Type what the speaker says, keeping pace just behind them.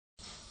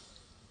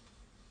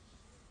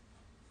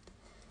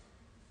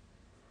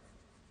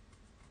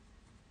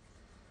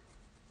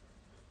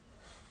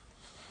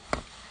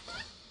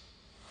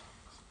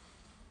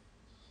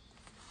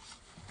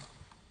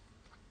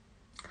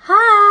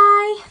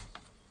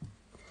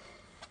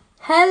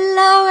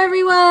Hello,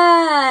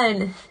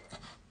 everyone.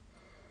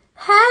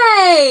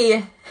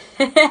 Hey.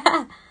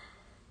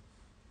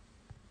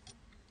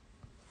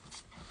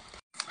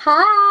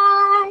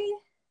 Hi.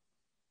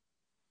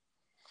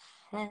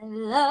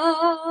 Hello.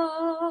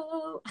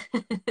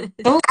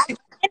 Oh,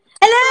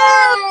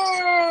 hello,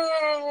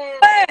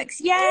 Hey. works.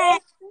 Yeah.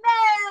 It's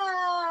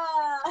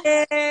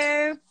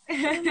Maiya.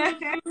 Hello.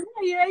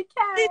 Are you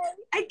okay?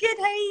 I'm good.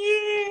 How are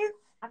you?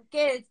 I'm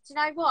good. Do you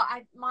know what?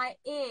 My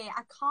ear,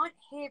 I can't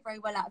hear very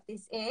well out of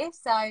this ear,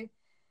 so I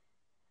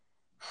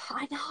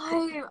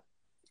know.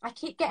 I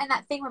keep getting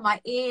that thing where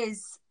my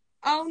ears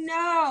Oh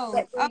no.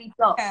 get really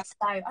blocked. Yeah.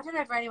 So I don't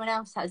know if anyone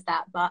else has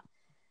that, but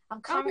I'm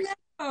Oh currently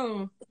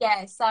no.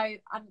 so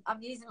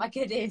I'm using my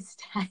good ears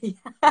today.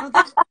 Oh,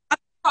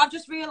 I've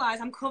just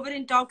realised I'm covered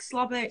in dog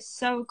slobber. It's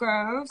so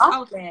gross.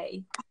 I'll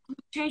Ugly.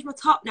 change my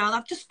top now.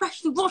 I've just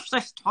freshly washed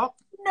this top.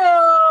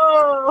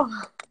 No.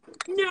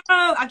 No,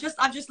 I've just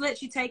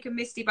literally taken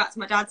Misty back to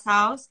my dad's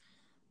house.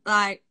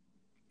 Like,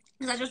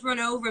 because I just run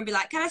over and be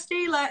like, "Can I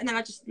steal her?" And then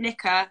I just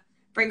nick her,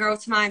 bring her over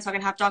to mine so I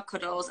can have dog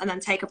cuddles, and then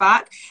take her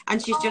back.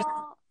 And she's just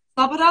Oh,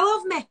 slobbered all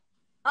over me.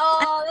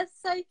 oh, that's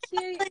so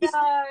cute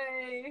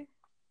though.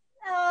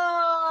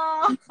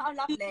 Oh, oh,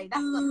 lovely.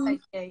 That's not so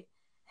cute.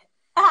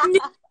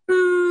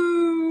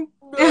 No.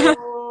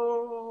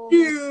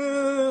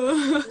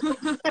 No.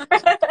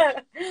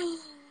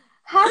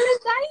 How's your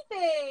day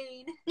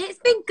been? It's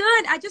been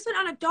good. I just went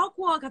on a dog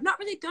walk. I've not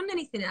really done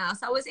anything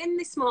else. I was in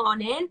this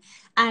morning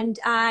and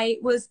I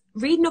was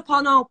reading up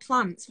on all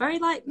plants.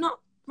 Not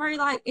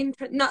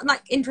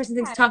interesting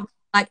things to talk about.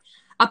 Like,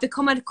 I've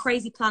become a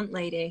crazy plant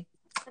lady.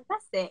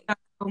 Fantastic.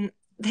 Um,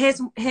 here's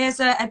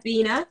a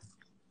Abena.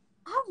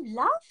 Oh,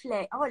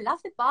 lovely. Oh, I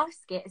love the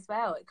basket as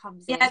well. It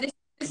comes in. Yeah,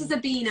 this is a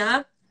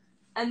Abena.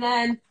 And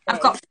then I've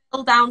got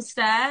Phil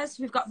downstairs.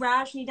 We've got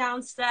Rajni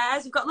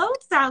downstairs. We've got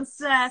loads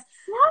downstairs.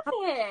 Love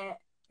it.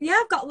 Yeah,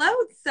 I've got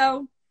loads.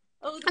 So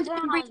All the I'm just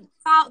plants. reading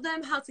about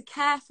them, how to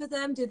care for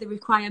them. Do they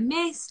require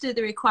mist? Do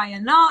they require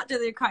not? Do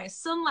they require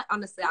sunlight?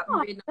 Honestly, I've been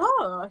reading.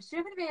 Gosh,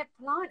 you're going to be a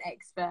plant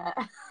expert.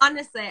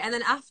 Honestly, and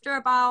then after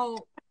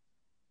about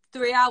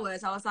 3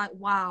 hours, I was like,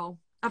 wow,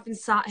 I've been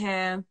sat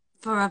here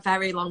for a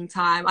very long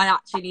time. I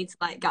actually need to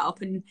like get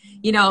up and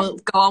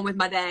go on with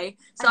my day.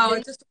 So I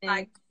was just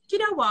like, do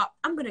you know what?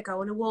 I'm gonna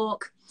go on a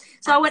walk.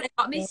 So I went and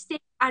got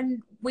Misty,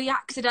 and we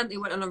accidentally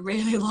went on a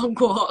really long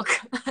walk.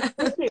 I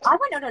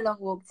went on a long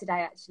walk today,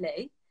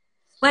 actually.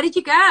 Where did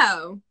you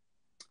go?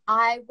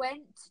 I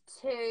went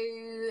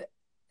to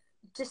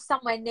just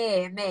somewhere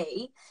near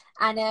me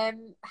and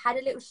had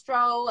a little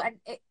stroll, and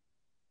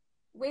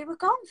we were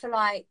gone for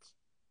like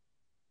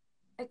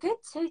a good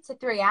 2 to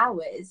 3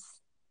 hours.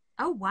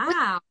 Oh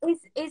wow!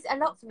 Is a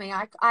lot for me.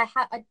 I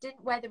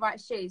didn't wear the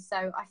right shoes, so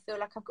I feel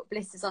like I've got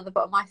blisters on the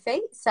bottom of my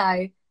feet.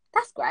 So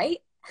that's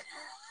great.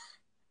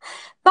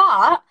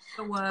 But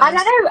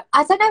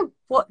I don't know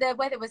what the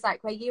weather was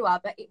like where you are,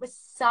 but it was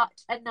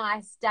such a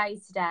nice day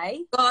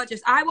today.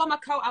 Gorgeous. I wore my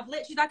coat. I've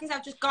literally, like I said,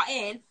 I've just got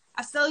in.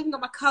 I've still even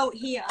got my coat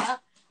here,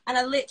 and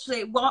I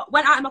literally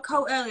went out in my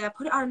coat earlier.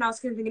 Put it on, and I was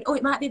thinking, oh,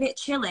 it might be a bit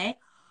chilly.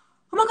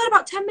 Oh my god,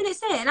 about 10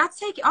 minutes in, I had to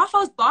take it off. I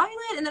was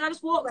boiling, and then I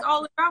just walked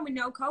all around with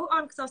no coat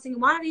on because I was thinking,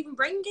 why did I even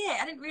bring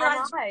it? I didn't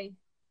realise.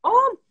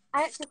 Oh,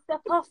 I had to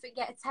stop off and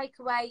get a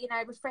takeaway,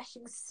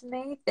 refreshing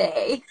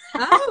smoothie.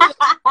 Oh,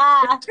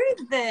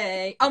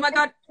 smoothie. Oh my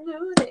god,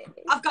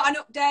 I've got an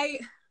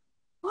update.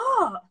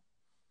 What?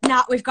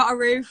 Nat, we've got a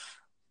roof.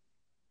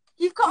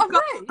 You've got a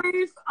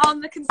roof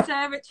on the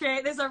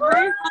conservatory. There's a roof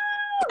on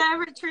the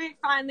conservatory.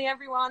 Finally,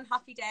 everyone,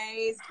 happy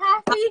days.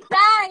 Happy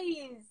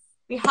days.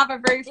 We have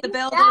a roof. The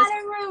builders.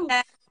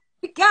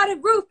 We got a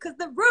roof because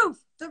the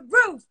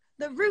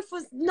roof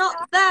was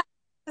not there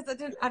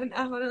because I didn't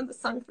have another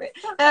song for it.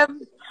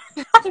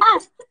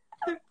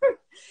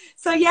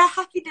 So yeah,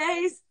 happy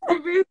days. The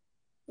roof.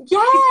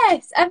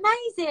 Yes,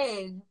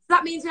 amazing.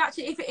 That means we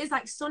actually, if it is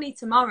like sunny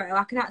tomorrow,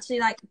 I can actually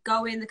like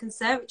go in the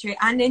conservatory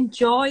and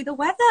enjoy the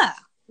weather.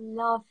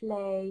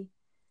 Lovely.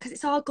 Because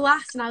it's all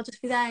glass, and I'll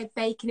just be there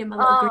baking in my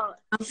little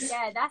greenhouse.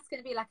 Yeah, that's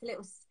going to be like a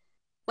little,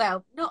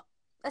 well, not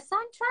a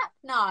sun trap.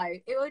 No,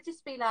 it will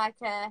just be like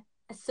a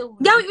sauna.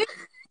 No, it will be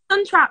a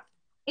sun trap.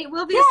 It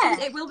will be.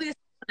 It will be a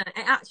sauna.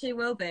 It actually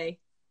will be.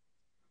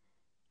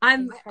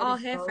 I'm all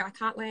here for it. I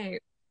can't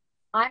wait.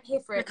 I'm here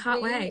for it. I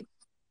can't wait.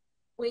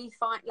 We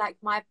find like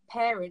my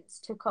parents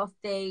took off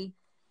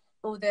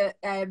all the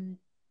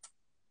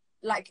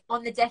like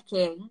on the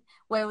decking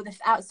where all the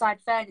outside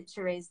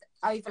furniture is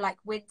over like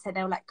winter.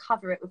 They'll like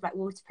cover it with like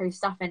waterproof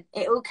stuff, and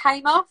it all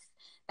came off.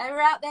 They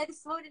were out there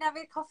this morning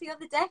having coffee on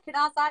the deck, and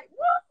I was like,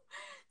 "Whoa,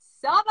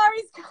 summer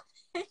is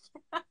coming."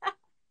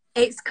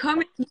 It's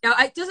coming.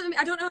 It doesn't.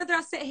 I don't know whether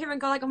I'll sit here and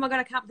go like, "Oh my god,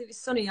 I can't believe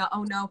it's sunny." Or,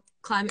 "Oh no,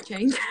 climate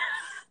change."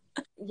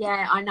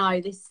 Yeah, I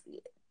know this.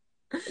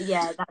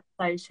 Yeah, that's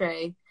so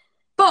true.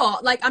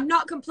 But like, I'm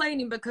not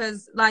complaining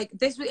because like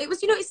it was.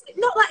 It's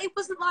not like it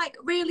wasn't like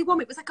really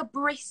warm. It was like a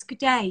brisk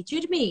day. Do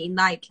you know what I mean?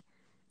 Like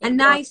a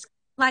nice,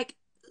 like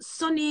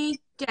sunny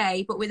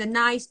day, but with a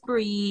nice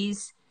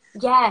breeze.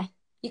 Yeah,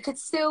 you could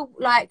still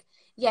like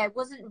yeah, it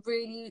wasn't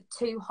really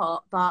too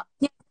hot, but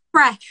Yeah,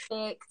 fresh.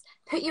 perfect.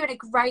 Put you in a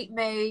great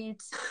mood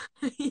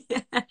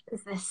Yeah.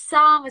 because the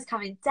sun was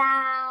coming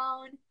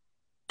down.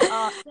 You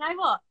know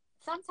what?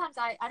 Sometimes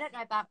I don't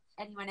know about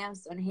anyone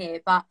else on here,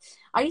 but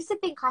I used to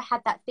think I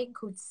had that thing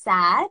called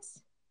SAD.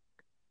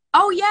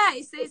 Oh yeah,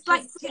 it's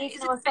like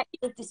Seasonal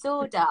affective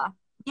disorder.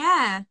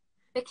 yeah.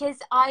 Because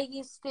I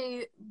used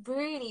to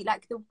really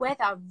like the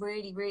weather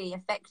really, really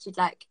affected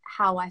like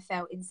how I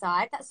felt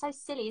inside. That's so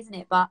silly, isn't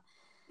it? But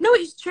No,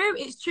 it's true.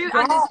 It's true.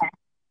 yeah. And there's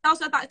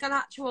also like an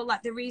actual,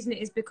 like the reason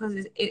it is because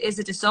it is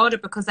a disorder,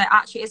 because there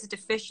actually is a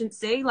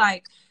deficiency.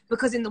 Like,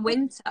 because in the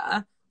winter,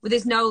 well,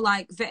 there's no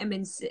like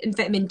vitamins and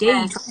vitamin D,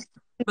 Yeah.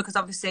 because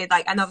obviously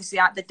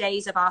the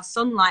days of our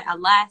sunlight are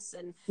less,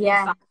 and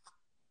Yeah. the fact,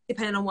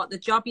 depending on what the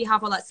job you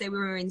have, or let's say we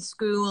were in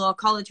school or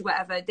college or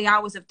whatever, the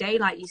hours of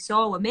daylight you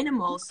saw were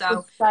minimal. So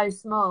It's so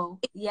small.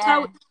 Yeah.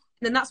 so,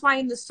 and that's why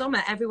in the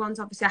summer everyone's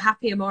obviously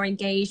happier, more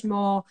engaged,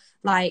 more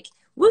like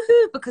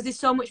woohoo, because there's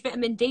so much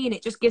vitamin D and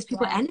it just gives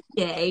people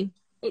energy.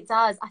 It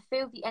does. I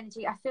feel the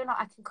energy. I feel like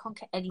I can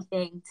conquer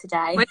anything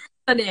today.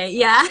 Funny,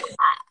 yeah.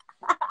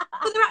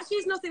 But there actually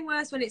is nothing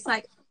worse when it's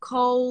like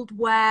cold,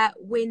 wet,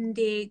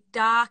 windy,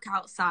 dark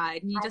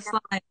outside, and you just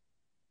like,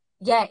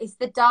 yeah, it's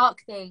the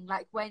dark thing.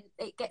 Like when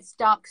it gets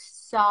dark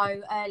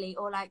so early,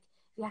 or like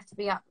you have to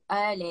be up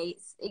early,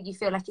 you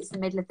feel like it's the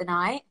middle of the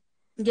night.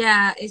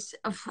 yeah, it's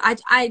I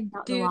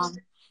Not the do one.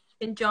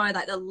 enjoy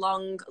like the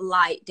long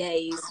light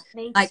days.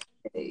 Me Like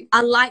too.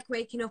 I like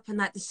waking up and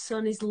like the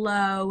sun is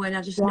low and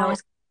I just know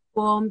it's a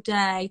warm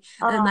day,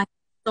 and like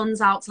the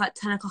sun's out to like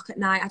 10 o'clock at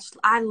night.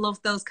 I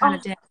love those kind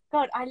of days.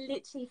 God, I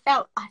literally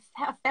felt that.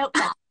 I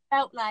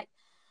felt like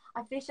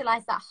I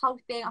visualized that whole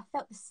thing. I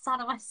felt the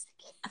sun on my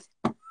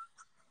skin.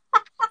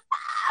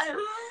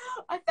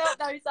 I felt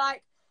those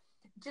like,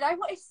 do you know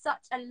what is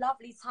such a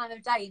lovely time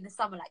of day in the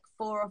summer, like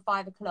 4 or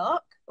 5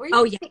 o'clock, or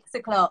even 6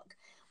 o'clock,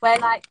 where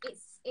like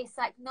it's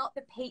like not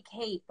the peak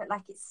heat, but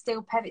like it's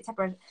still perfect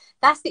temperature.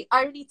 That's the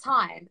only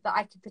time that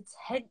I could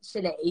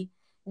potentially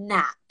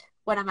nap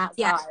when I'm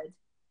outside.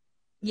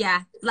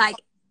 Yeah, like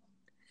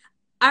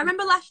I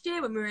remember last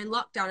year when we were in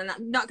lockdown, and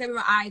I'm not getting me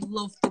wrong, I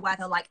loved the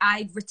weather. Like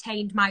I'd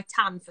retained my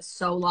tan for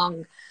so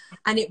long,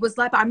 and it was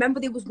like, but I remember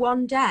there was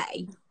one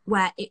day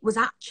where it was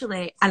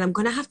actually, and I'm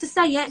gonna have to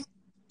say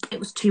it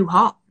was too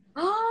hot.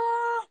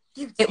 Oh,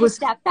 you It was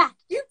that back.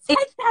 You take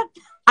that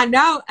back. I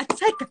know, I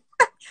take it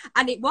back.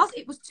 And it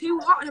was too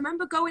hot. And I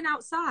remember going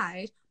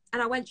outside,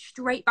 and I went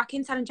straight back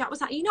inside, and Jack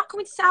was like, "Are you not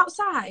coming to sit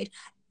outside?"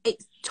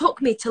 It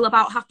took me till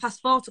about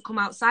 4:30 to come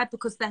outside,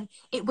 because then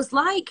it was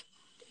like,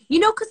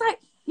 because like,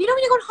 when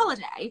you go on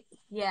holiday,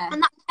 yeah,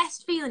 and that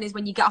best feeling is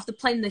when you get off the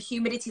plane and the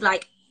humidity,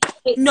 like,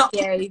 it's not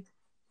you.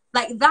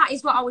 Like that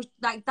is what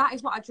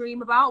I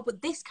dream about.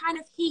 But this kind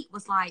of heat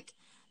was like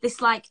this,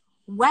 like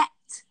wet,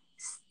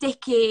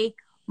 sticky,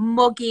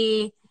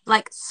 muggy,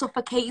 like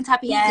suffocating type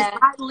of heat. Yeah.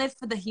 I live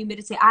for the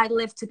humidity. I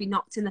live to be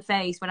knocked in the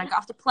face when I get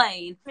off the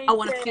plane. I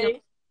want to feel. You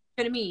know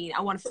what I mean?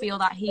 I want to feel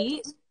that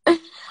heat.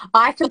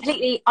 I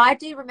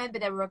do remember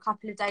there were a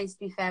couple of days, to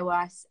be fair, where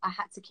I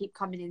had to keep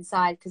coming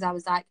inside because I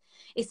was like,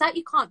 it's like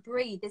you can't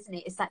breathe, isn't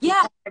it? It's like the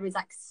air is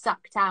like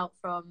sucked out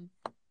from.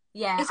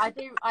 Yeah, I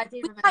do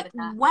remember like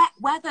that. Wet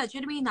weather. Do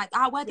you know what I mean? Like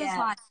our weather's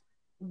like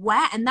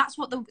wet, and that's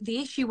what the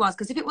issue was.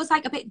 Because if it was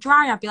like a bit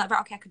dry, I'd be like,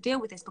 right, okay, I could deal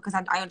with this because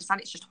I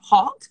understand it's just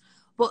hot.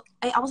 But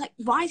I was like,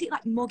 why is it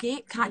like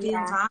muggy? Can't deal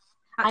with that.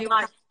 I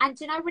know. And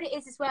do you know what it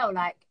is as well?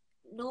 Like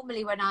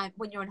normally when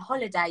you're on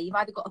holiday, you've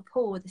either got a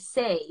pool or the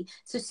sea.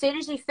 So as soon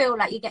as you feel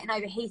like you're getting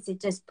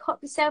overheated, just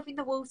pop yourself in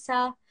the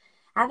water,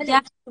 have a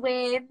little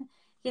swim,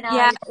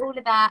 all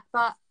of that.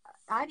 But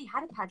I only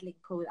had a paddling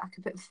pool that I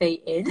could put my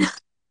feet in.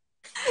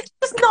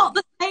 It's not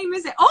the same,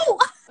 is it? Oh,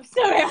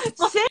 sorry.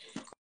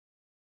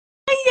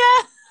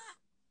 Yeah.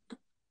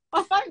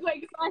 My phone got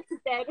excited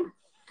then.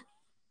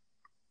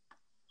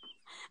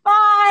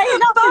 Bye.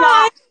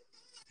 Bye.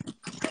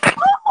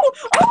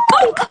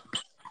 Oh.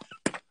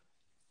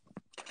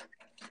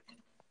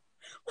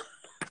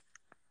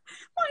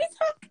 What is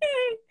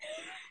happening?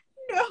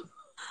 No.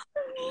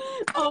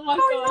 Oh my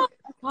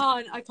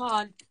god. I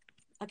can't.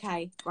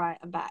 Okay, right,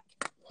 I'm back.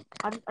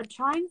 I'm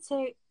trying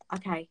to.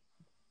 Okay,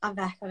 I'm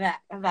back.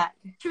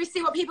 Should we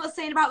see what people are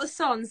saying about the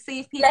sun? See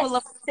if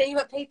people see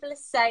what people are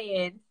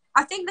saying.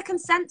 I think the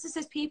consensus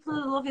is people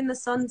are loving the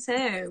sun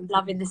too.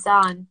 Loving the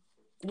sun.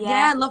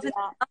 Yeah, loving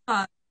the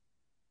sun.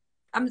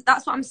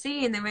 That's what I'm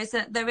seeing. There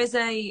is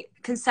a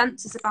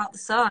consensus about the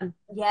sun.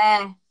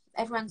 Yeah,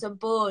 everyone's on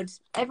board.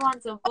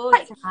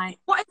 Tonight.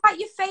 What is like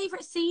your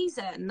favourite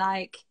season?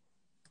 Like,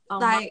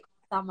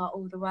 summer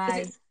all the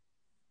way.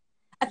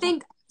 I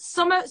think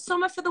summer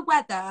for the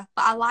weather,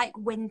 but I like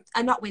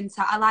not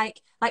winter. I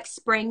like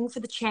spring for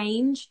the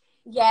change.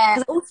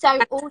 Yeah. Also,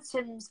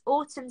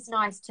 autumn's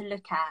nice to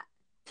look at.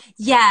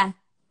 Yeah.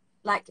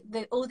 Like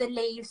all the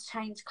leaves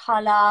change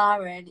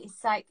colour and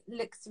it's like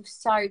looks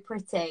so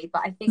pretty.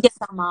 But I think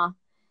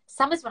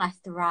summer's when I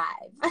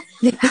thrive.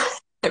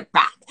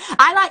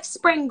 I like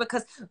spring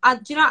because I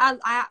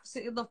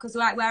absolutely love, because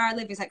like where I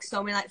live is like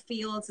so many like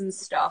fields and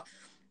stuff.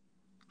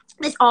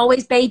 there's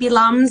always baby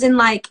lambs in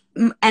like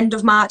end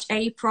of March,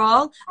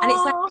 April, and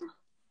it's like Oh,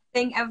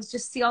 thing I was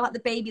just see all like the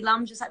baby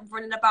lambs just like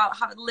running about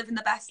living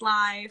the best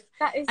life.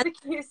 that is And the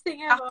cutest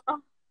thing I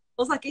ever.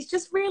 was like, it's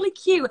just really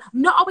cute.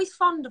 I'm not always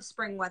fond of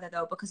spring weather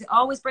though, because it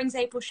always brings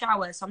April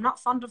showers, so I'm not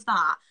fond of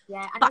that.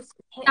 Yeah, and But it's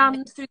hit and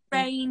and through the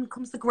rain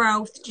comes the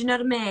growth. Do you know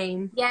what I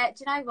mean? yeah,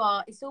 do you know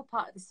what? It's all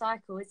part of the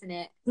cycle, isn't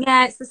it?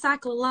 Yeah, it's the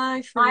cycle of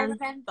life, I man.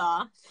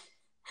 remember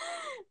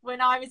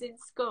when I was in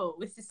school,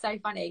 this is so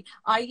funny.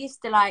 I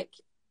used to like,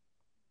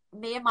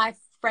 me and my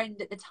friend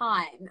at the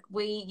time,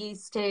 we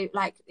used to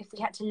like, if we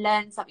had to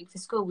learn something for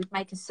school, we'd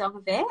make a song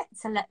of it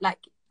to like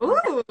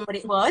Ooh. what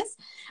it was.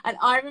 And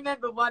I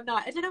remember one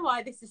night, I don't know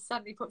why this is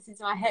suddenly pops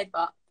into my head,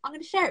 but I'm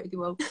going to share it with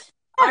you all.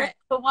 I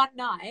remember one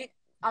night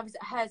I was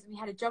at hers and we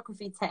had a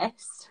geography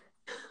test,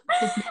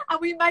 and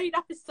we made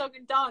up a song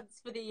and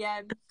dance for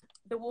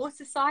the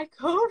water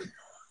cycle.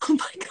 Oh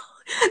my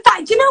god!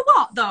 That, do you know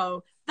what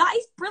though? That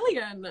is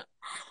brilliant.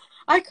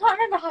 I can't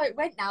remember how it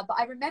went now, but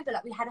I remember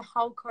like we had a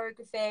whole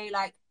choreography,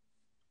 like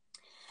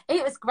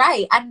it was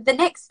great. And the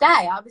next day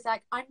I was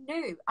like, I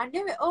knew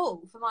it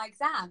all for my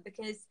exam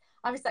because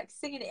I was like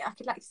singing it. I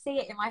could like see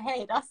it in my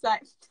head. I was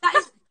like,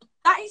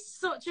 That is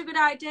such a good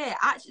idea.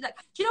 Actually, like,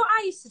 do you know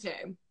what I used to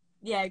do?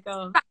 yeah, go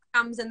on.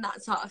 Exams and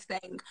that sort of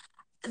thing.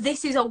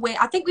 This is a weird.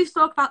 I think we've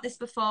talked about this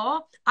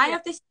before. I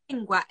have this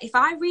thing where if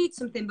I read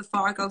something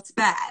before I go to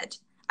bed,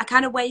 I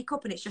kind of wake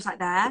up and it's just like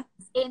there.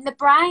 In the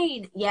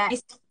brain, yeah.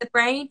 It's the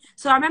brain.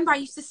 So I remember I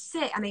used to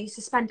sit and I used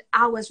to spend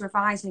hours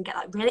revising and get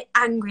like really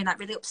angry and like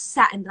really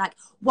upset and be like,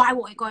 why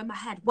won't it go in my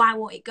head? Why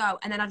won't it go?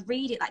 And then I'd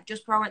read it like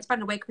just before I went to bed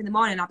and wake up in the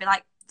morning and I'd be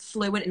like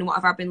fluent in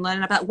whatever I've been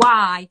learning. I'd be like,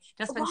 why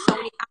did I spend so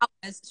many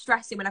hours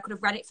stressing when I could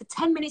have read it for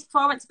 10 minutes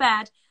before I went to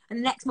bed and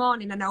the next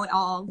morning I know it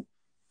all?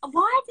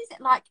 Why does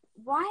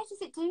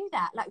it do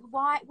that? Like,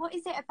 why? What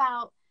is it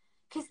about?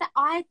 Because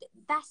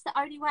that's the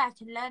only way I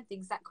can learn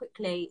things that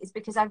quickly is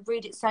because I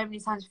read it so many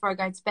times before I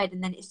go to bed,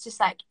 and then it's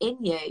just like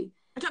in you.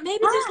 I don't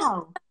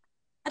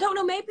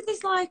know. Maybe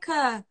there's like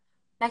a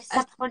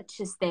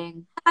subconscious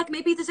thing. Like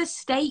maybe there's a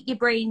state your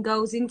brain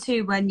goes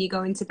into when you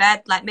go into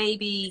bed. Like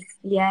maybe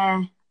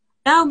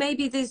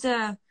maybe there's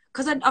a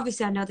because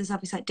obviously I know there's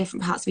obviously like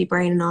different parts of your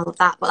brain and all of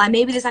that, but like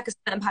maybe there's like a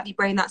certain part of your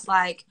brain that's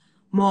like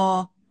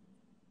more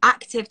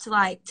active to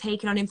like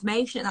taking on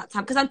information at that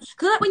time because like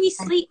when you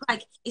sleep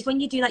like it's when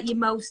you do like your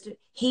most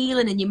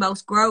healing and your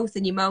most growth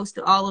and your most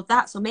all of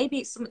that, so maybe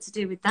it's something to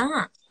do with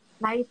that.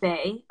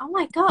 Maybe. Oh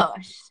my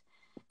gosh,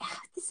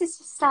 this is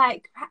just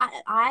like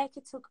I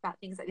could talk about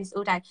things like this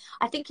all day.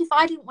 I think if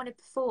I didn't want to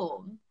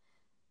perform,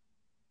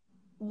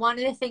 one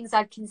of the things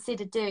I'd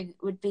consider doing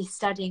would be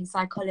studying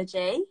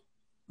psychology.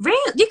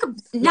 Really? You could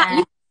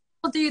you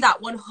could do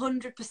that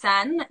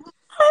 100%.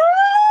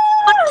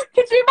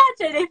 Could you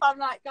imagine if I'm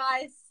like,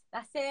 guys,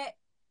 that's it,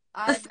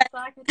 I'm a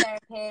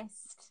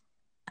psychotherapist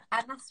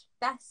and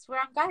that's where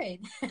I'm going.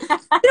 You know,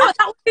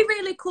 that would be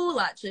really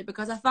cool actually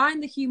because I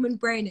find the human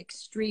brain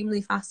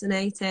extremely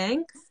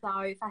fascinating.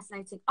 So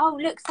fascinating. Oh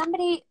look,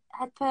 somebody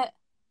had put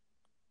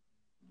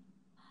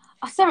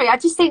sorry, I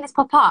just seen this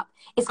pop up.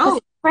 It's because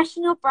it's fresh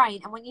in your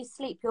brain, and when you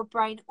sleep your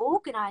brain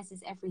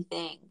organises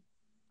everything.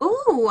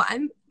 Oh,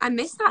 I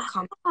missed that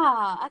comment.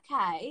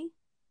 Okay.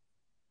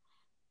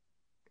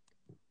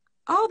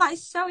 Oh, that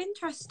is so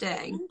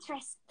interesting.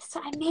 That's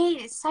what I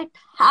mean. It's so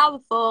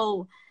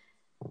powerful.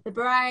 The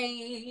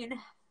brain.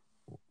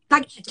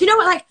 Like, do you know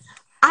what? Like,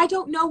 I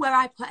don't know where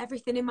I put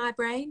everything in my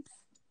brain.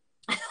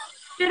 Do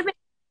you know what I mean?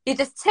 You're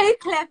just too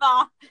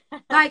clever.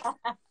 Like,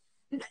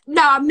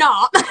 no, I'm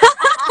not. But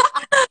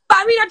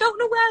I mean, I don't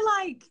know where,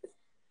 like,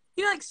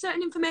 you know, like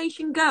certain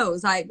information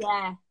goes. Like,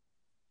 yeah.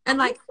 And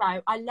like,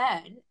 so I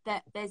learned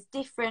that there's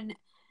different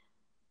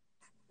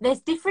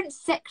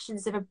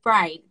sections of a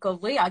brain.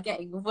 God, we are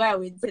getting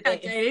well into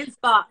this.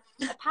 But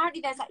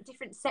apparently there's like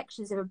different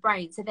sections of a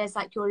brain. So there's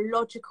like your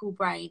logical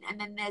brain, and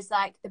then there's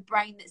like the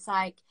brain that's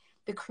like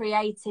the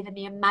creative and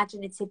the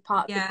imaginative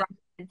part of the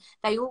brain.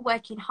 They all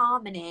work in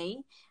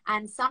harmony.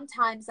 And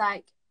sometimes,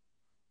 like,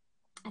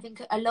 I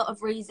think a lot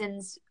of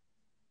reasons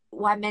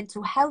why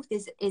mental health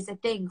is a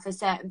thing for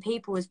certain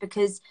people is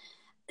because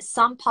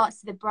some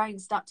parts of the brain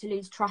start to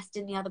lose trust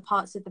in the other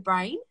parts of the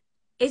brain.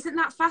 Isn't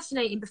that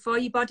fascinating? Before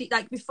your body,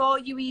 like before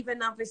you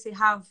even obviously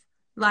have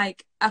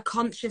like a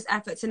conscious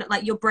effort to,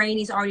 like, your brain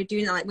is already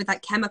doing that, like with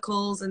like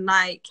chemicals and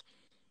like,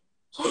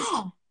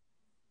 yeah,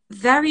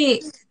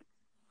 very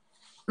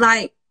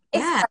like,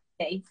 it's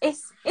crazy.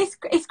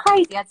 It's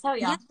crazy, I tell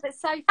you. Yeah.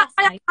 It's so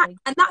fascinating.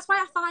 And that's why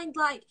I find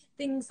like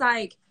things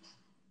like,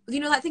 you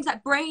know, like things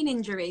like brain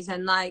injuries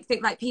and like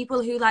think like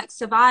people who like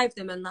survive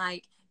them and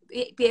like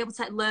be able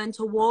to like learn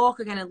to walk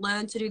again and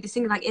learn to do this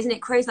thing. Like, isn't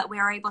it crazy that we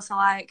are able to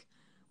like,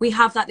 we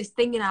have like this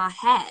thing in our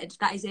head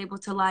that is able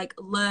to like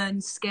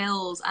learn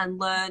skills and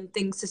learn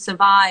things to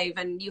survive,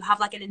 and you have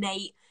like an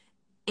innate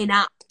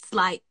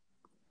like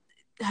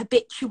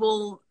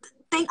habitual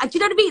thing. Do you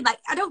know what I mean? Like,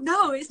 I don't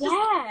know. It's just,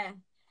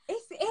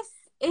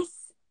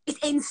 it's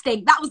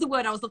instinct. That was the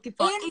word I was looking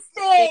for.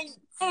 Instinct.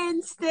 I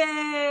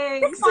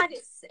find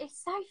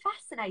it's so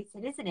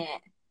fascinating, isn't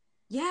it?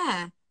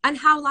 Yeah. And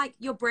how like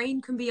your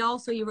brain can be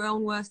also your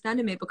own worst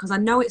enemy, because I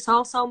know it's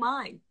also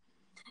mine.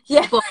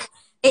 Yeah. But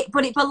it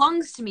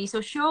belongs to me,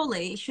 so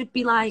surely it should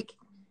be like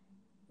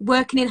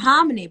working in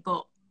harmony.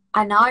 But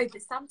I know,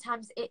 but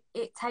sometimes it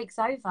takes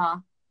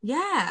over.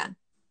 yeah.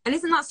 And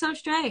isn't that so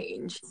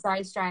strange?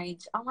 So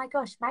strange. Oh my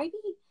gosh, maybe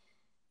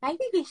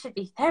we should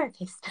be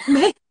therapists.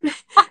 Maybe,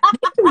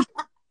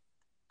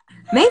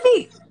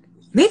 maybe,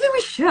 maybe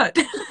we should.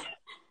 You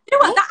know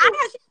what? I'm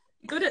actually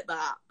good at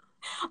that.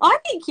 I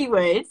think you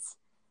would.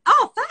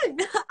 Oh,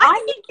 thanks.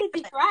 I think it'd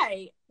be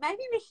great.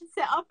 Maybe we should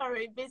set up our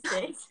own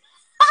business.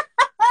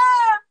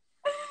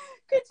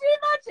 Could you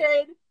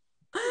imagine?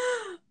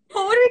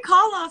 What would we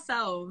call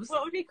ourselves?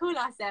 What would we call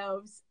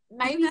ourselves?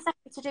 Maybe something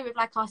to do with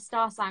like our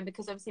star sign,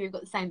 because obviously we've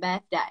got the same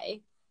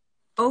birthday.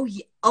 Oh,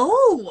 yeah.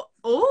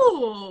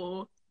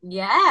 Oh.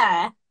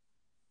 Yeah.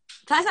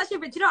 That's actually,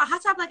 but do you know what? I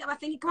had to have like my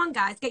thinking. Come on,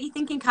 guys, get your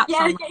thinking caps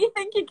on. Yeah, get your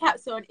thinking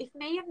caps on. If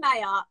me and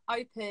Maiya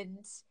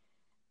opened,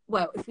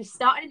 well, if we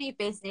started a new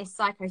business,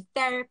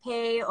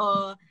 psychotherapy,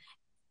 or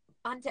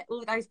under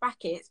all those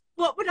brackets,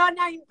 what would our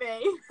name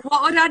be?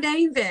 What would our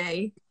name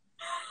be?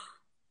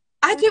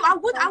 I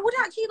would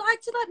actually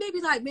like to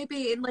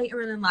maybe in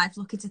later in life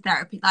look into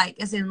therapy, like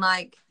as in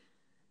like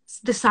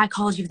the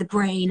psychology of the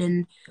brain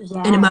and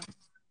emotion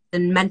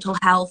and mental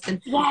health,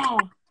 and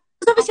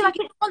obviously like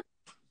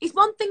it's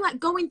one thing like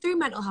going through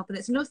mental health, but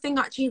it's another thing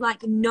actually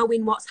like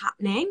knowing what's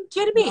happening. Do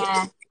you know what I mean?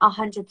 Yeah,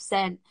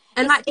 100%.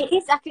 And like it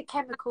is like a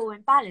chemical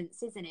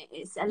imbalance, isn't it?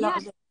 It's a lot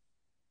of it.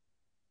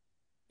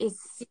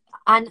 It's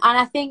and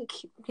I think,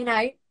 you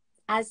know,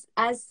 as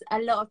a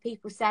lot of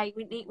people say,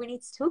 we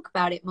need to talk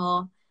about it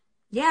more.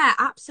 Yeah,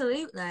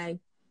 absolutely.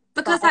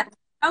 Because like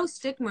no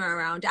stigma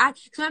around it. I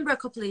remember a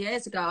couple of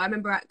years ago,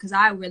 because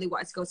I really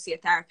wanted to go see a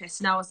therapist,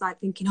 and I was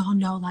like thinking, oh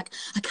no, like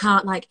I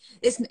can't, like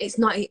it's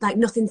not like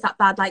nothing's that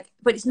bad, like,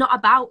 but it's not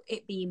about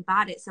it being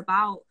bad. It's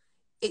about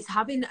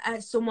having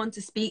someone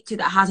to speak to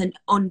that has an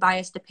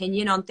unbiased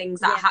opinion on things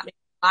that are happening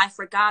in life,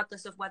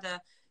 regardless of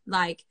whether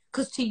like,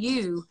 because to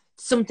you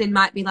something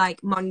might be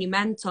like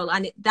monumental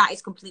and that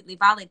is completely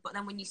valid, but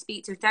then when you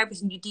speak to a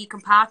therapist and you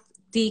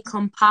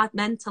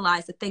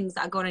decompartmentalize the things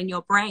that are going on in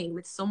your brain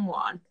with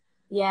someone,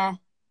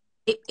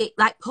 it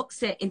like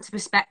puts it into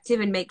perspective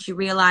and makes you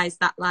realize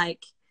that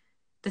like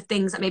the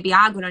things that maybe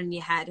are going on in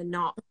your head are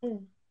not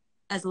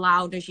as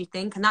loud as you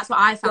think. And that's what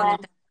I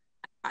found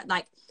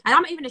like, and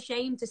I'm not even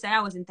ashamed to say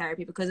I was in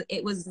therapy, because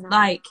it was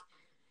like,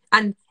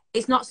 and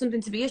it's not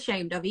something to be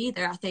ashamed of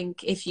either. I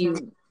think if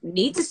you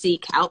need to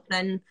seek help,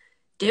 then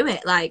do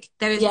it. Like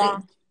there is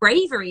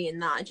bravery in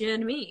that. Do you know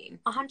what I mean?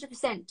 100%.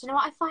 Do you know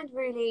what I find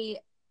really,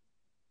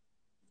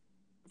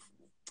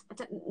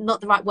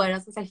 not the right word, I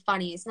was gonna say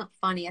funny, it's not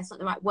funny, that's not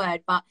the right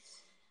word, but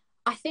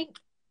I think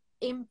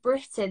in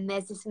Britain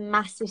there's this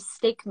massive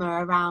stigma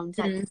around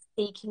like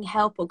seeking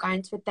help or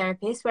going to a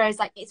therapist, whereas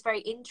like it's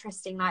very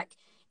interesting, like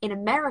in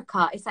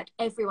America it's like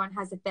everyone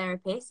has a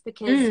therapist,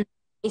 because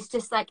it's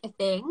just like a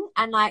thing.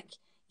 And like,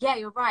 yeah,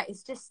 you're right,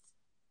 it's just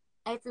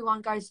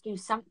everyone goes through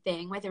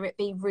something, whether it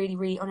be really,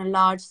 really on a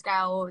large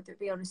scale or whether it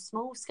be on a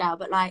small scale,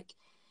 but like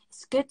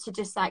it's good to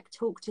just like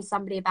talk to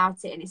somebody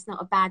about it, and it's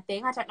not a bad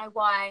thing. I don't know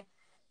why,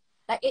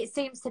 like it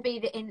seems to be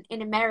that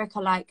in America,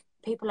 like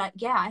people are like,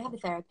 yeah, I have a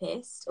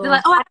therapist, or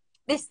like, oh,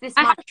 this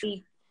might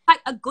be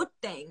like a good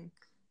thing.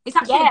 It's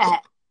actually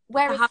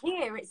whereas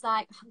here it's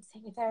like, I'm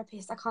seeing a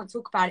therapist, I can't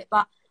talk about it,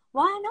 but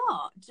why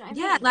not? Do you know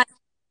what I mean? Like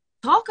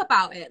talk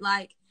about it,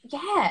 like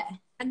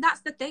and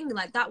that's the thing,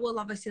 like that will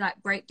obviously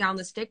like break down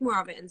the stigma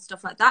of it and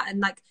stuff like that. And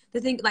like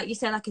the thing, like you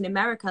say, like in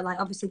America, like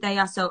obviously they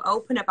are so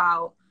open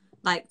about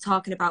like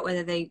talking about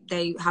whether they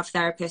have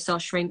therapists or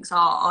shrinks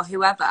or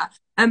whoever. I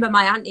remember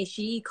my auntie,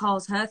 she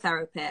calls her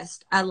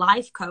therapist a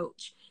life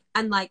coach,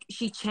 and like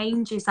she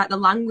changes like the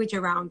language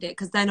around it,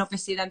 because then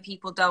obviously then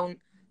people don't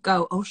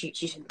go, oh,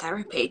 she's in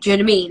therapy. Do you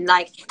know what I mean?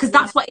 Like, because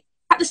that's what,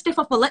 like the stiff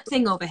upper lip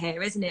thing over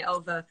here, isn't it?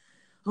 Over,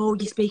 oh,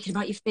 you're speaking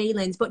about your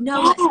feelings, but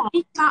no, let's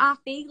speak about our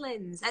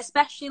feelings,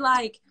 especially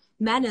like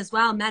men as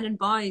well, men and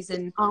boys.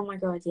 And oh my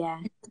god,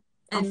 and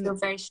I feel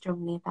very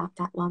strongly about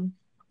that one.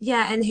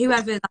 Yeah, and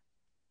whoever, like,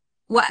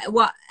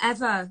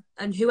 whatever,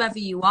 and whoever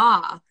you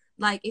are,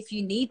 like if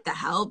you need the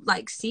help,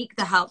 like seek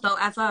the help.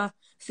 Don't ever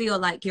feel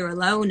like you're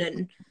alone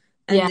and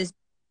there's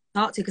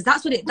talk to, because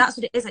that's what it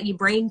is. Like your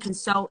brain can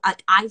so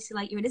like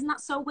isolate you, and isn't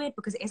that so weird?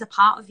 Because it is a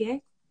part of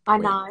you. I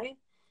know,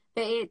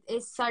 but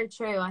it's so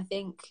true. I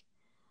think,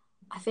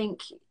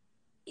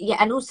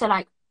 and also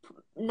like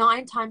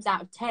 9 times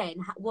out of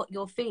 10, what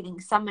you're feeling,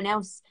 someone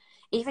else,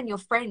 even your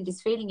friend,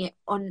 is feeling it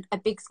on a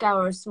big scale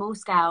or a small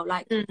scale.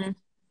 Like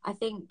I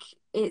think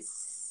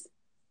it's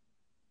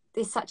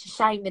such a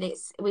shame that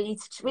we need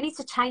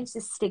to change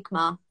the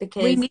stigma,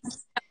 because we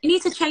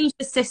need to change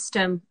the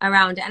system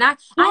around it. And I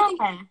think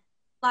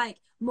like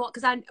more,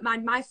 because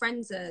my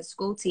friend's a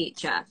school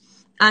teacher,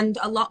 and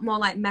a lot more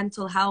like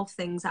mental health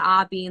things that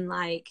are being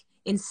like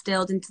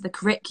instilled into the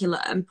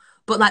curriculum,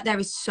 but like there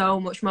is so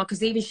much more,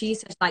 because even she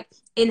says like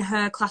in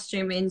her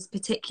classroom in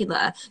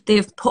particular,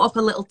 they've put up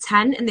a little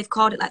tent and they've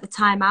called it like the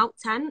timeout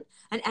tent,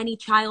 and any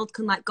child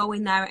can like go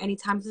in there at any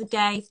time of the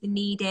day if they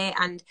need it,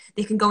 and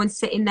they can go and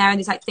sit in there, and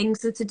there's like things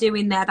to do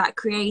in there that are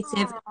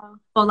creative,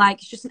 or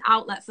like it's just an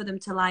outlet for them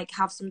to like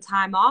have some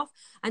time off.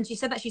 And she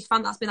said that she's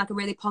found that's been like a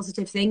really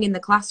positive thing in the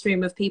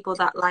classroom of people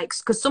that like,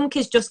 because some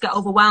kids just get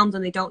overwhelmed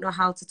and they don't know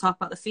how to talk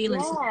about the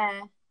feelings.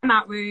 Yeah.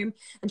 Out room,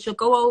 and she'll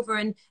go over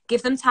and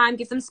give them time,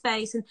 give them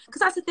space, and because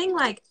that's the thing,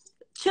 like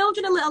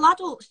children are little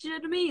adults, do you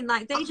know what I mean?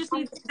 Like they just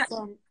need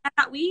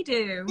that we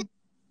do.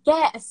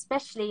 Yeah,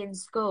 especially in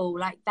school,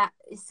 like that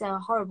is a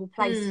horrible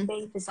place to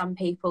be for some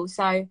people.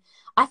 So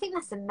I think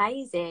that's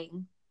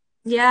amazing.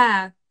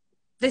 Yeah,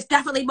 there's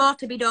definitely more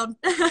to be done.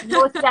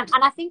 More to be done.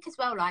 And I think as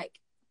well, like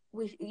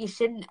you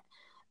shouldn't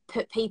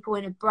put people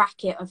in a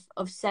bracket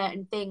of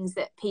certain things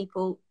that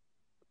people,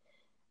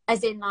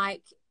 as in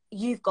like,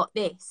 you've got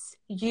this,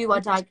 you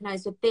are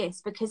diagnosed with this,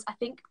 because I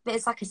think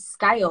there's like a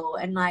scale,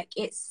 and like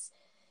it's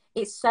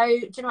so,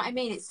 do you know what I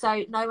mean? It's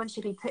so, no one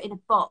should be put in a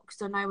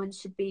box, or no one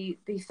should be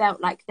felt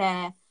like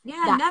they're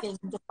thing,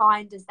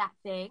 defined as that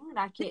thing.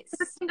 Like it's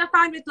the thing I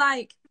find with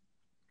like,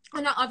 I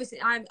know obviously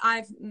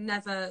I've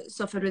never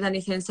suffered with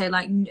anything say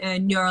like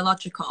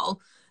neurological,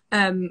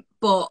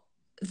 but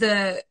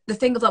the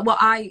thing of like what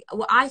I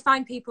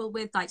find people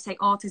with like say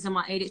autism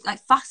or ADHD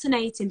like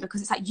fascinating, because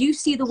it's like you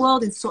see the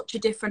world in such a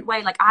different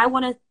way. Like I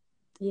want to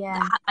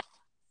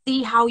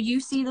see how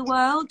you see the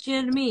world. Do you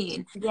know what I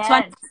mean?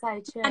 Yeah,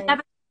 so true. I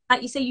never,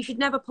 like you say, you should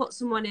never put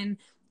someone in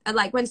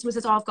like when someone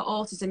says, "Oh, I've got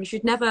autism," you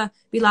should never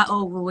be like,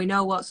 "Oh, well, we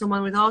know what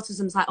someone with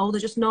autism is like. Oh,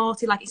 they're just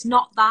naughty." Like it's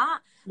not that.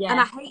 Yeah.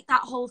 And I hate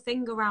that whole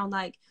thing around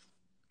like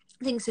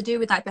things to do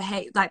with like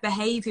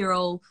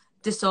behavioral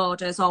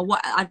disorders, or what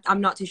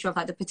I'm not too sure of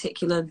like the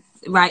particular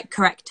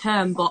correct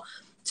term, but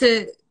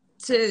to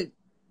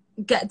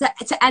get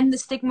to end the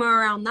stigma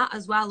around that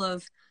as well,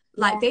 of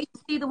like they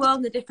see the world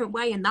in a different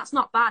way, and that's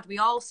not bad. We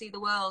all see the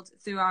world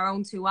through our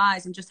own two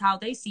eyes, and just how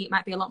they see it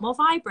might be a lot more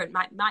vibrant,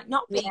 might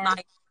not be.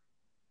 Like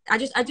I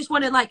just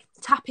want to like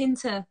tap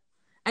into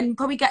and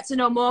probably get to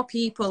know more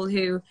people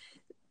who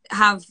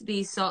have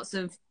these sorts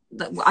of,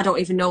 I don't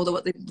even know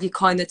what you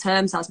coin the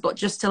terms as, but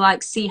just to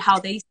like see how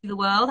they see the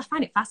world. I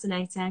find it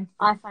fascinating.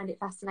 I find it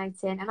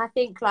fascinating, and I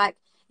think like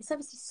it's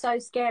obviously so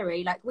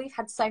scary. Like we've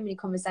had so many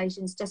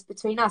conversations just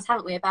between us,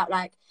 haven't we, about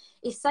like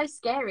it's so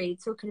scary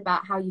talking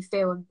about how you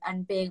feel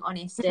and being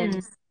honest,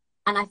 and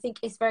I think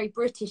it's very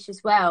British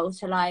as well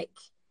to like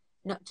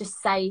not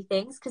just say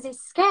things because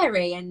it's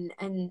scary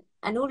and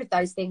all of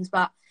those things,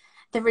 but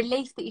the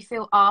relief that you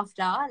feel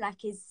after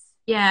like is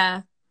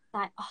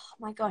like, oh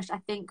my gosh, I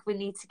think we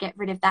need to get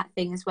rid of that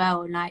thing as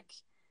well. And like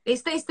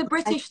it's the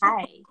British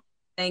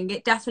thing.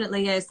 It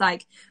definitely is.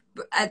 Like,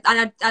 and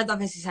I'd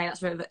obviously say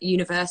that's sort of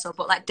universal,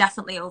 but like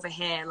definitely over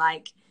here,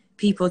 like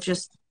people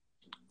just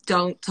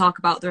don't talk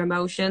about their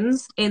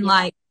emotions in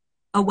like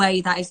a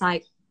way that is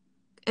like,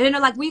 I don't know,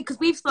 like because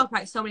we've spoken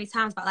about it so many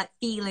times about like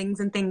feelings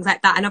and things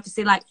like that, and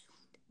obviously like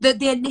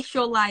the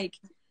initial like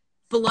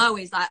blow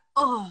is like,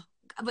 oh,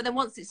 but then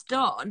once it's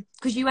done,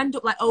 because you end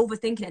up like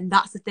overthinking it, and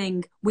that's the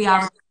thing. We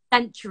are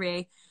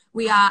century,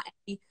 we are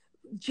a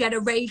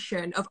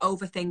generation of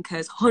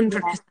overthinkers.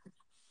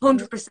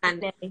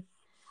 100%.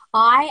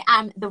 I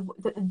am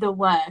the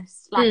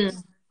worst, like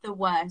the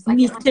worst. Like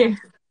me too.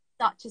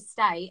 Such a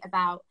state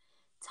about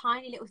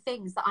tiny little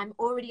things that I'm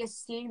already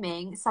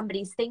assuming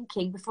somebody's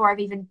thinking before I've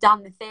even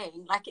done the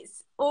thing. Like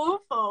it's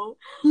awful.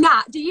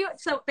 Nat,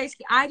 so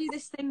basically I do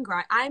this thing,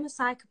 right? I'm a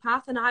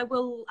psychopath, and I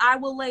will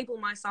label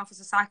myself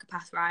as a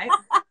psychopath, right?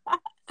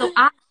 So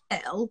I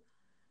will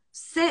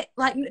sit,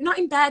 like not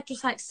in bed,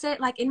 just like sit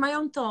like in my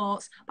own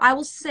thoughts. I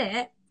will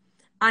sit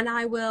and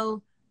I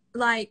will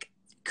like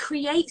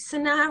create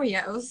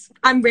scenarios.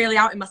 I'm really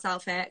outing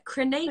myself here.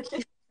 Create.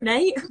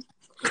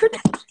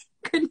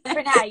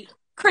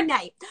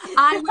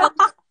 I will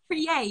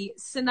create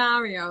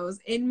scenarios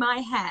in my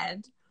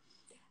head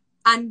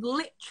and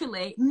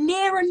literally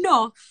near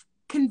enough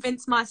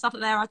convince myself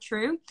that they are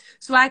true.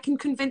 So I can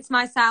convince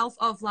myself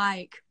of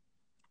like,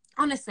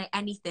 honestly,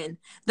 anything.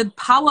 The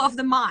power of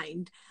the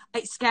mind,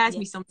 it scares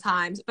me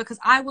sometimes, because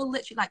I will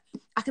literally like,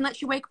 I can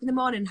literally wake up in the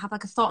morning and have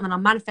like a thought, and then I'll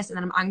manifest it,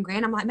 and then I'm angry,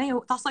 and I'm like,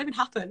 Maiya, that's not even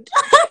happened.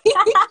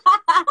 What's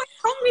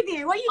wrong with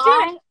you? What are you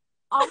doing?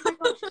 Oh my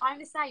gosh, I'm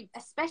the same.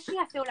 Especially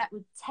I feel like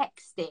with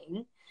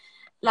texting,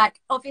 like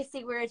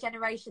obviously we're a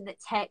generation that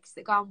texts,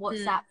 that go on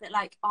WhatsApp, that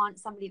like aren't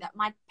somebody that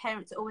my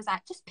parents are always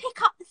like, just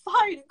pick up the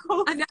phone and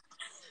call.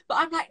 But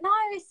I'm like, no,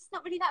 it's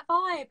not really that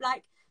vibe.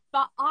 Like,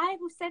 but I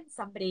will send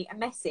somebody a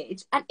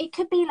message, and it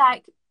could be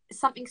like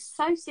something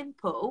so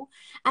simple,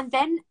 and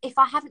then if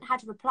I haven't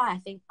had a reply, I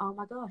think, oh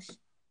my gosh,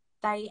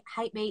 they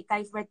hate me,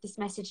 they've read this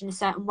message in a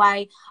certain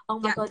way, oh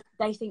my god,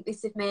 they think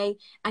this of me,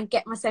 and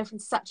get myself in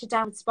such a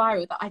downward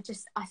spiral that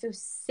I feel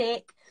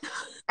sick.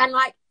 And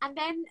like, and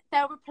then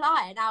they'll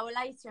reply an hour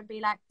later and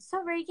be like,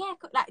 sorry,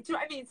 like, do you know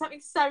what I mean, something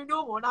so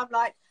normal, and I'm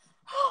like,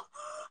 oh.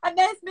 And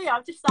there's me,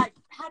 I've just like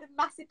had a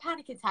massive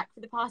panic attack for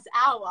the past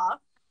hour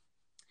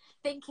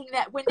thinking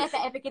that we're never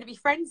ever going to be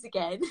friends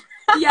again.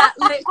 Yeah,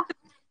 literally,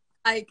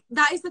 like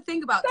that is the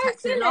thing about So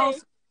texting. And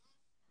also,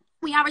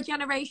 we are a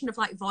generation of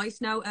like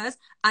voice noters,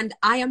 and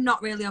I am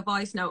not really a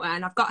voice noter.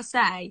 And I've got to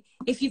say,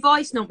 if you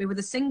voice note me with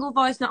a single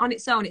voice note on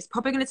its own, it's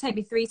probably going to take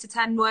me 3 to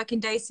 10 working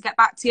days to get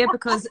back to you,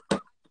 because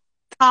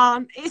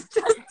it's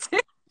just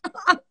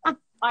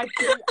I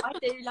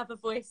do love a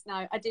voice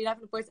note. I do love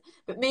a voice.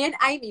 But me and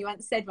Amy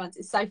once said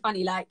it's so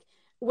funny. Like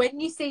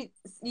when you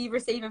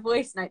receive a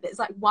voice note that's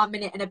like 1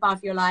 minute and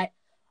above, you're like,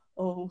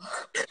 oh,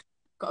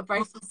 got to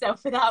brace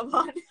myself for that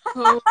one.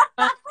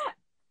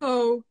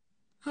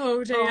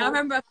 Oh dear. I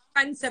remember a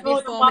friend sent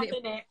me 4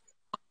 minutes.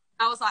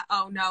 I was like,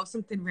 oh no,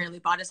 something really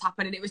bad has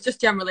happened. And it was just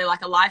generally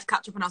like a live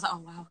catch up. And I was like, oh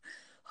wow.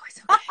 Oh,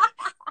 it's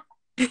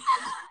okay.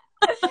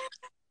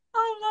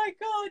 Oh my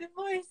God, a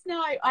voice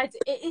note.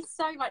 It is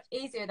so much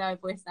easier though, a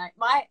voice note.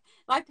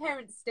 My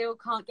parents still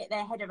can't get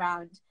their head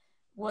around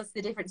what's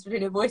the difference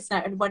between a voice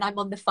note and when I'm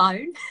on the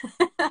phone.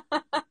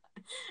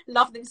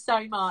 Love them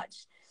so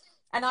much.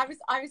 And I was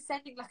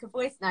sending like a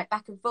voice note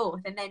back and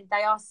forth, and then I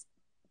asked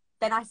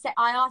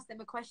them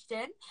a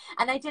question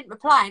and they didn't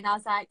reply, and I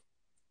was like,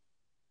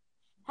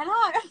 hello,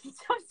 I'm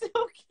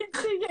talking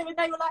to you, and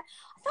they were like,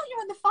 I thought you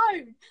were on the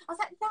phone. I was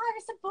like, no,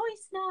 it's a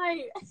voice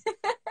note.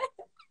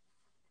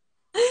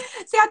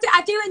 See,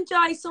 I do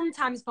enjoy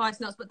sometimes voice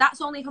notes, but that's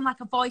only from like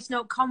a voice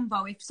note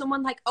combo. If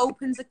someone like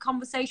opens a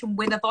conversation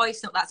with a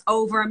voice note that's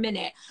over a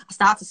minute, I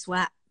start to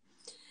sweat,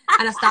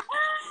 and I start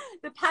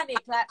the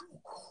panic, like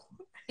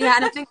yeah,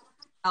 and I think to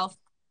myself,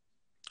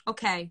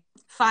 okay,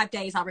 5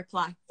 days I'll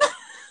reply.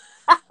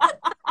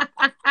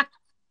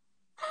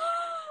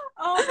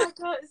 Oh my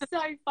God, it's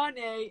so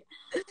funny.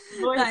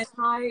 Voice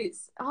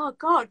notes. Oh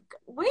God,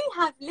 we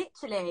have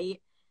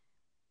literally.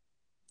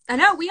 I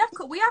know we have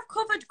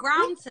covered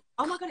ground.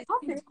 Oh my God, it's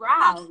covered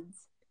ground.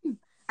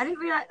 I didn't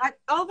realize. Like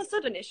all of a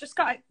sudden, it's just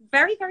got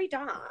very, very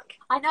dark.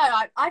 I know.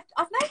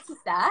 I've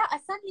noticed that. I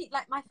suddenly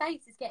like my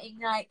face is getting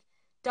like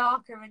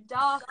darker and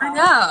darker. I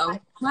know.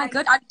 Like, my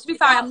God. To be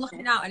fair, I'm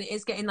looking out and it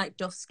is getting like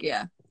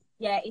duskier.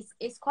 Yeah,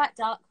 it's quite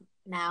dark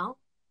now.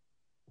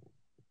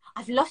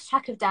 I've lost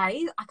track of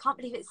days. I can't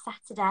believe it's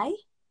Saturday.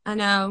 I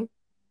know.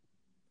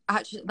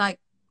 Actually, like,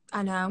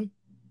 I know.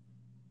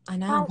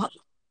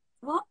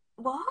 What?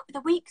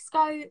 The weeks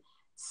go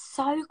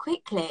so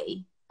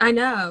quickly. I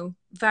know.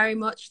 Very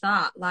much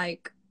that.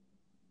 Like,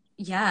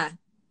 yeah.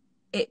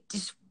 It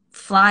just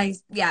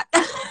flies. Yeah.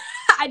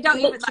 I don't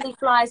even like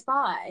flies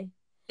by.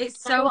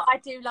 It's so what I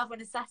do love on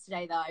a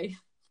Saturday though.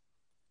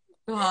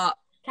 What?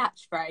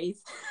 Catchphrase.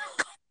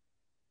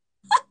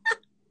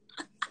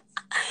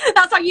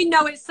 That's how you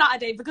know it's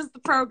Saturday, because the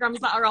programs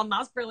that are on,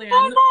 that's brilliant.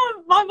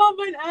 My mum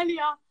went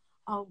earlier,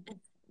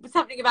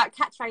 something about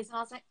catchphrase, and I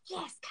was like,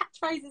 yes,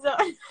 catchphrases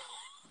are on.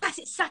 Yes,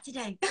 it's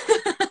Saturday.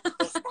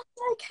 It's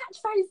Saturday,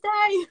 catchphrase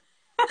day.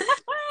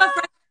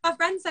 my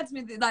friend said to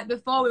me that, like,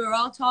 before, we were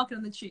all talking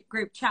on the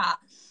group chat,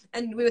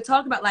 and we were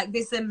talking about like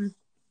this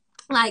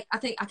like I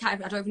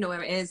don't even know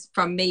where it is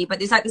from me, but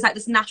there's like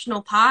this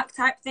national park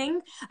type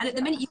thing, and at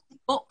the minute you can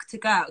book to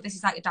go. This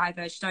is like a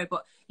diverge story,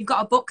 but you've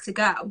got a book to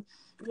go.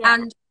 Yeah.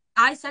 And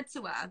I said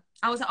to her,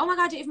 I was like, oh my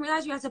God, I didn't even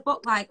realise you had to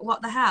book, like,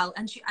 what the hell?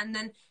 And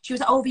then she was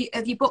like, oh,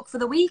 have you booked for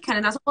the weekend?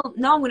 And I was like, well,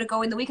 no, I'm going to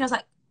go in the weekend. I was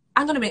like,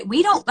 hang on a minute,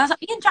 I was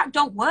like, me and Jack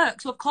don't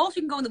work, so of course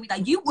we can go in the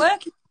weekend. Like, you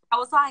work. I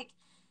was like,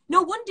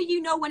 no wonder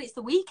you know when it's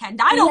the weekend.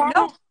 I don't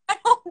know. I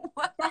don't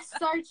work. That's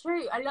so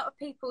true. A lot of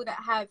people that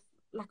have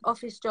like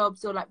office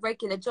jobs or like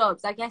regular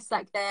jobs, I guess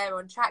like they're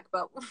on track,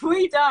 but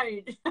we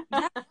don't.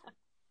 Yeah.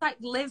 Like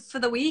live for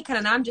the weekend,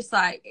 and I'm just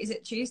like, is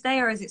it Tuesday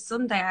or is it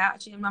Sunday?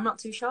 I'm not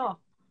too sure.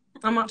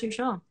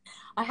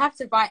 I have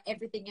to write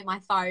everything in my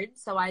phone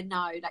so I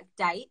know like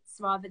dates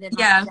rather than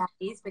like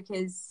days,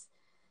 because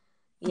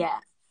yeah.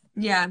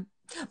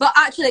 But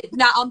actually,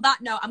 now on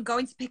that note, I'm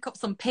going to pick up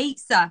some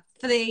pizza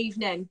for the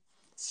evening.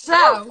 So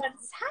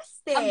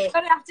fantastic! I'm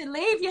gonna have to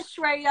leave you,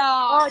 Shreya.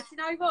 Oh, do you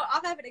know what?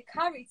 I'm having a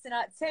curry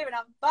tonight too, and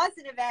I'm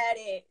buzzing about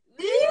it.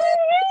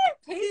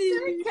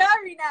 Pizza and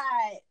curry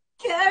night.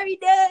 Curry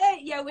day.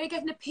 Yeah, we're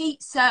getting a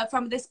pizza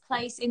from this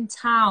place in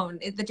town.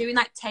 They're doing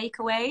like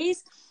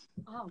takeaways.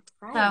 Oh,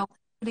 great. So I'm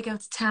gonna go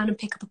to town and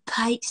pick up a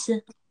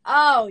pizza.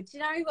 Oh, do you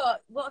know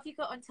what? What have you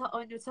got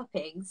on your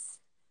toppings?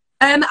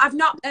 I've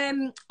not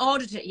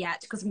ordered it yet,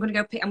 because I'm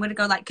gonna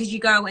go like, because you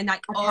go and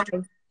like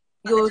order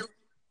yours.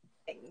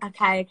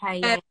 Okay,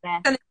 yeah.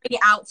 And then bring it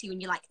out to you,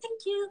 and you're like,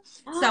 thank you.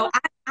 Oh. So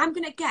I'm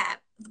gonna get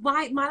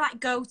my like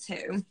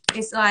go-to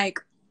is like,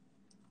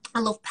 I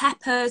love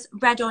peppers,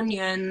 red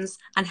onions,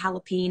 and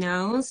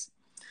jalapenos. Nice.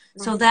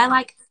 So they're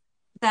like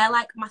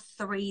my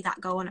 3 that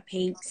go on a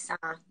pizza.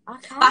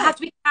 Okay. But I have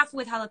to be careful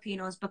with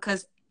jalapenos,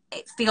 because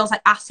it feels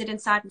like acid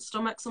inside my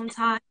stomach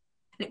sometimes,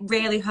 and it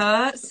really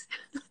hurts.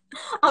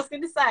 I was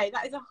going to say,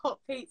 that is a hot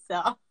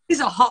pizza. It's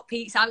a hot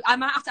pizza. I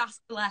might have to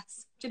ask for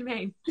less. Do you know what I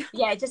mean?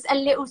 Yeah, just a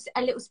little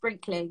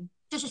sprinkling.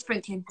 Just a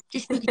sprinkling.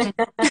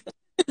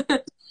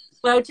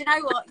 Well, do you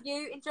know what?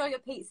 You enjoy your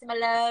pizza, my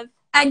love.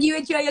 And you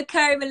enjoy your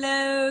curry, my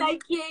love.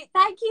 Thank you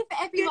for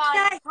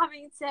everyone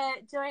coming to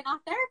join our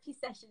therapy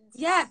sessions.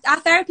 Yeah, our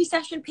therapy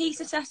session,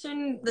 pizza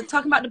session,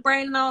 talking about the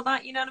brain and all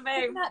that, you know what I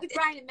mean? Talking about the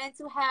brain and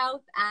mental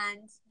health,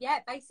 and yeah,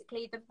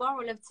 basically the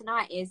moral of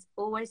tonight is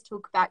always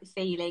talk about your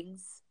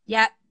feelings.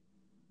 Yeah.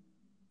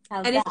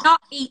 How's and that? if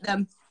not, eat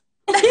them.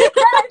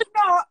 If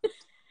not,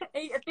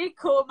 eat a big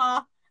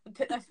korma and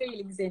put their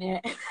feelings in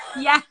it.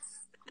 Yes.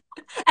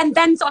 And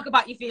then talk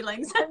about your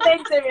feelings. And then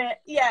do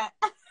it, yeah.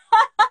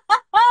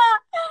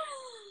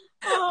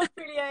 Oh,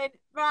 brilliant.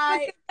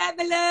 Right. Good night,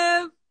 my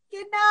love.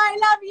 Good night.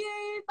 Love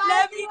you. Bye,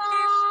 Love everyone.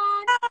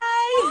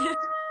 you. Bye.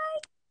 Bye.